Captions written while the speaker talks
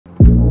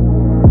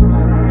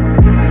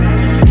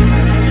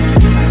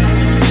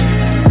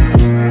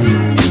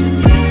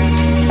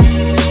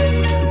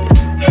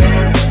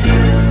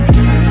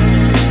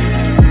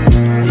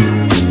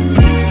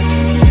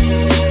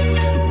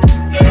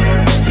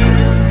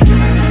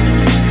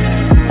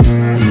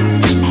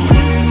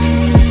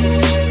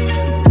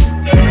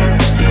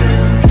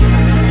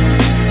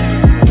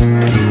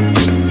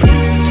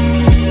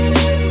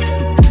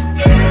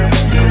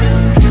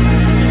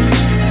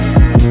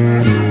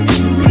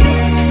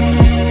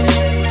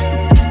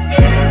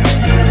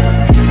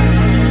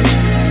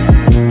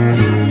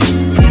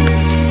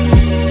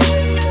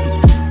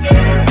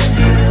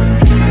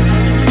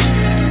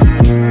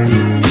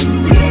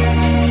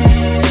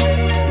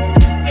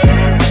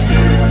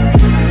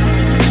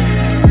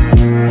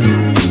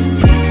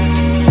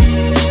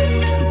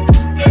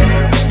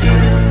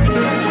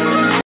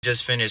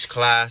just finished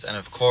class, and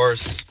of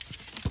course,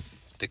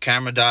 the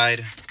camera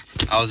died.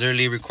 I was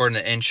literally recording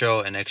the intro,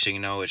 and next thing you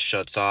know, it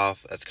shuts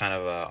off. That's kind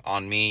of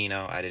on me, you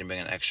know. I didn't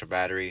bring an extra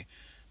battery,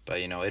 but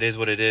you know, it is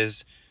what it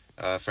is.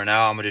 For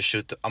now, I'm gonna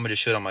shoot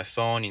on my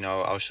phone. You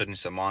know, I was shooting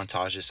some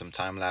montages, some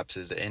time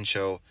lapses, the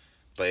intro.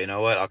 But you know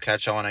what? I'll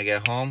catch y'all when I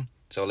get home.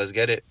 So let's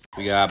get it.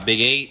 We got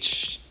Big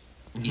H.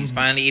 He's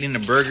finally eating the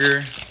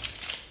burger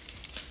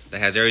that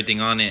has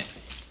everything on it.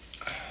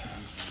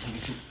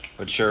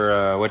 What's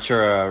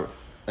your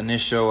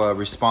initial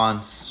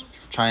response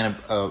trying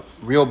a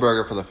real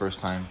burger for the first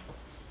time?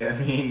 I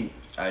mean,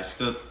 I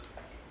still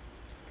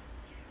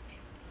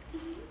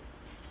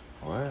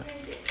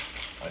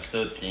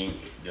think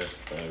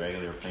just a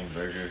regular plain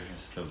burger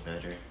is still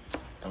better.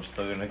 I'm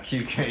still gonna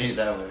keep getting it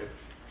that way.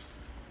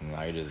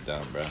 Nah, you're just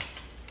dumb, bro.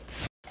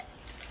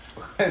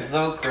 It's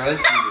so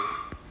crunchy.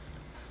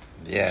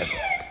 Yeah.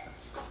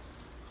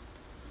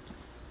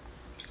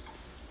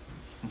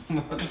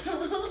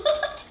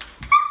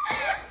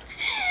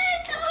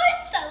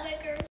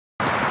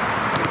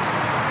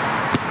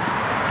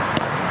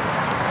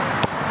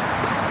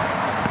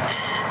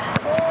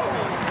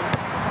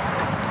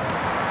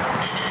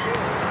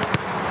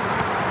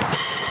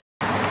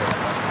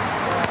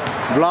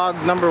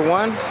 Vlog number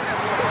 1.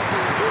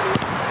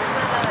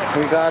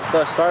 We got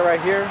the star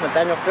right here,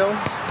 Nathaniel Films.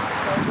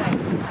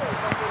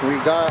 We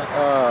got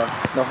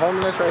the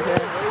homeless right here.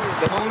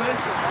 The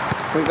homeless?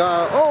 We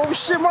got, oh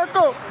shit,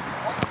 Marco!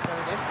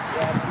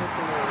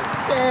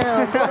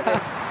 Damn, bro.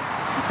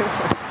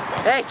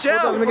 Hey, chill!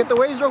 Hold on, let me get the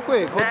waves real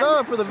quick. Hold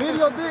up, for the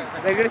video, dick.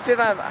 They're gonna see if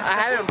I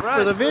haven't brushed.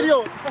 For the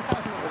video.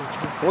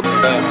 Hold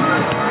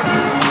up.